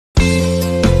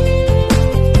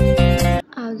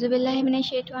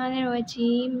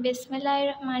Auzubillahiminash-shaytanir-rajim.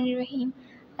 Bismillahir-rahmanir-rahim.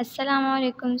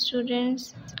 Assalamualaikum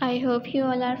students. I hope you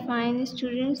all are fine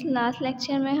students. Last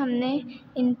lecture में हमने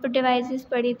input devices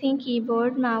पढ़ी थी,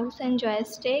 keyboard, mouse and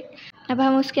joystick. अब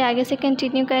हम उसके आगे से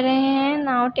कंटिन्यू कर रहे हैं।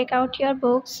 Now take out your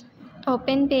books.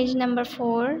 Open page number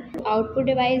 4. Output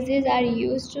devices are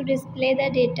used to display the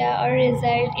data or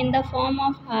result in the form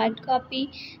of hard copy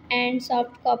and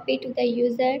soft copy to the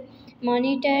user.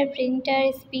 Monitor, printer,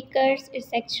 speakers,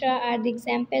 etc. are the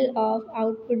example of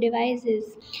output devices.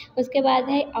 उसके बाद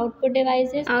है output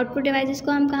devices. Output devices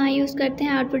को हम कहाँ use करते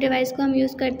हैं? Output device को हम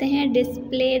यूज़ करते हैं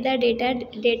display the data,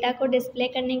 डेटा को डिस्प्ले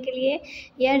करने के लिए,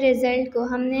 या रिज़ल्ट को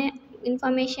हमने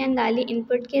इंफॉर्मेशन डाली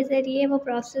इनपुट के ज़रिए, वो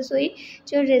प्रोसेस हुई,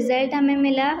 जो रिज़ल्ट हमें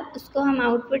मिला उसको हम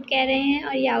आउटपुट कह रहे हैं,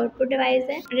 और ये आउटपुट डिवाइस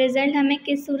है। रिज़ल्ट हमें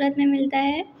किस सूरत में मिलता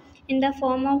है? In the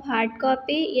form of hard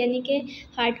copy, यानी कि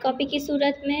हार्ड कॉपी की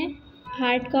सूरत में।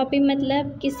 हार्ड कॉपी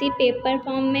मतलब किसी पेपर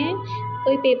फॉर्म में,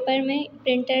 कोई पेपर में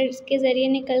प्रिंटर के ज़रिए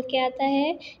निकल के आता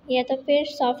है, या तो फिर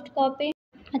सॉफ्ट कॉपी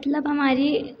मतलब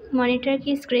हमारी मॉनिटर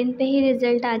की स्क्रीन पे ही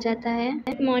रिज़ल्ट आ जाता है।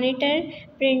 Monitor,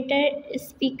 printer,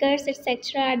 speakers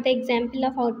etcetera are the example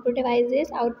of output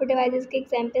devices. Output devices के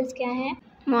एग्जाम्पल्स क्या हैं?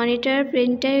 Monitor,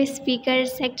 printer, speaker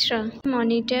etcetera.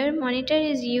 Monitor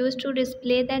is use to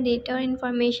display the data और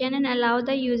information and allow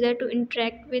the user to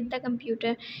interact with the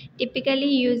computer,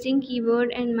 typically using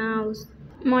keyboard and mouse.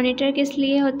 Monitor किस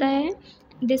लिए होता है?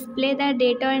 Display the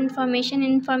data और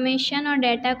information और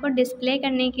data को display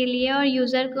करने के लिए, और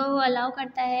यूज़र को वो अलाउ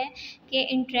करता है कि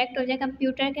इंटरेक्ट हो जाए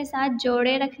कंप्यूटर के साथ,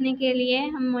 जोड़े रखने के लिए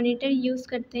हम मॉनिटर यूज़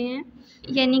करते हैं।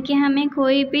 यानी कि हमें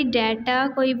कोई भी डाटा,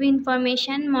 कोई भी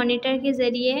इंफॉर्मेशन मॉनिटर के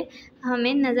ज़रिए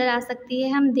हमें नज़र आ सकती है,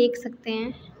 हम देख सकते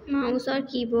हैं माउस और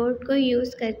कीबोर्ड को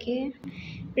यूज़ करके।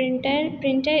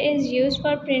 Printer is used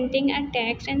for printing a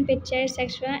text and picture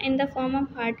etc. in the form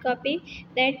of hard copy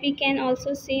that we can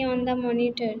also see on the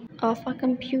monitor of a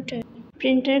computer.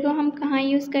 Printer को हम कहाँ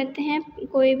use करते हैं?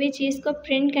 कोई भी चीज़ को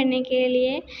प्रिंट करने के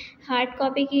लिए, हार्ड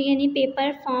कॉपी की यानी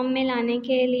पेपर फॉर्म में लाने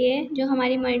के लिए, जो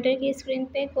हमारी मॉनिटर की स्क्रीन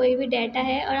पे कोई भी डाटा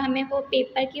है और हमें वो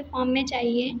पेपर की फॉर्म में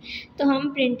चाहिए, तो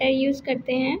हम प्रिंटर यूज़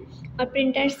करते हैं। और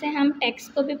प्रिंटर से हम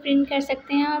टेक्स्ट को भी प्रिंट कर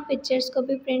सकते हैं और पिक्चर्स को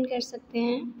भी प्रिंट कर सकते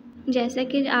हैं। जैसे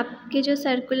कि आपके जो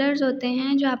सर्कुलर्स होते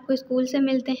हैं जो आपको स्कूल से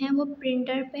मिलते हैं, वो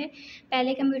प्रिंटर पे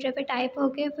पहले कंप्यूटर पे टाइप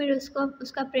होके फिर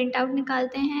उसका प्रिंट आउट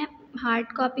निकालते हैं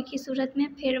हार्ड कॉपी की सूरत में,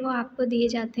 फिर वो आपको दिए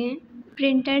जाते हैं।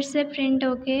 प्रिंटर से प्रिंट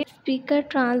होके speaker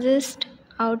ट्रांजिस्ट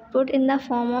output in the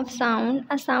form of sound.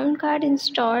 A sound card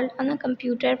installed on a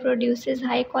computer produces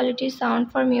high quality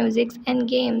sound for music and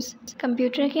games.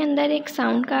 Computer के अंदर एक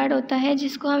साउंड कार्ड होता है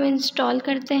जिसको हम इंस्टॉल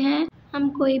करते हैं। हम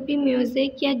कोई भी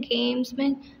म्यूज़िक या गेम्स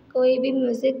में कोई भी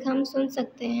म्यूज़िक हम सुन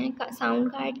सकते हैं साउंड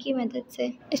कार्ड की मदद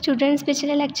से। स्टूडेंट्स,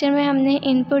 पिछले लेक्चर में हमने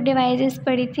इनपुट डिवाइसेस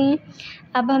पढ़ी थी,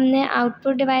 अब हमने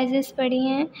आउटपुट डिवाइसेस पढ़ी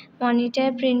हैं,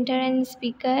 मॉनिटर, प्रिंटर एंड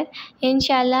स्पीकर।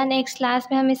 इंशाल्लाह नेक्स्ट क्लास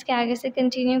में हम इसके आगे से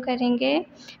कंटिन्यू करेंगे,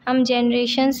 हम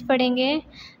जनरेशन्स पढ़ेंगे।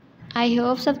 आई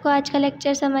होप सबको आज का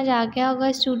लेक्चर समझ आ गया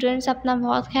होगा। स्टूडेंट्स, अपना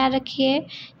बहुत ख्याल रखिए।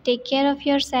 Take care of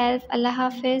your self. अल्लाह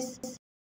हाफिज़।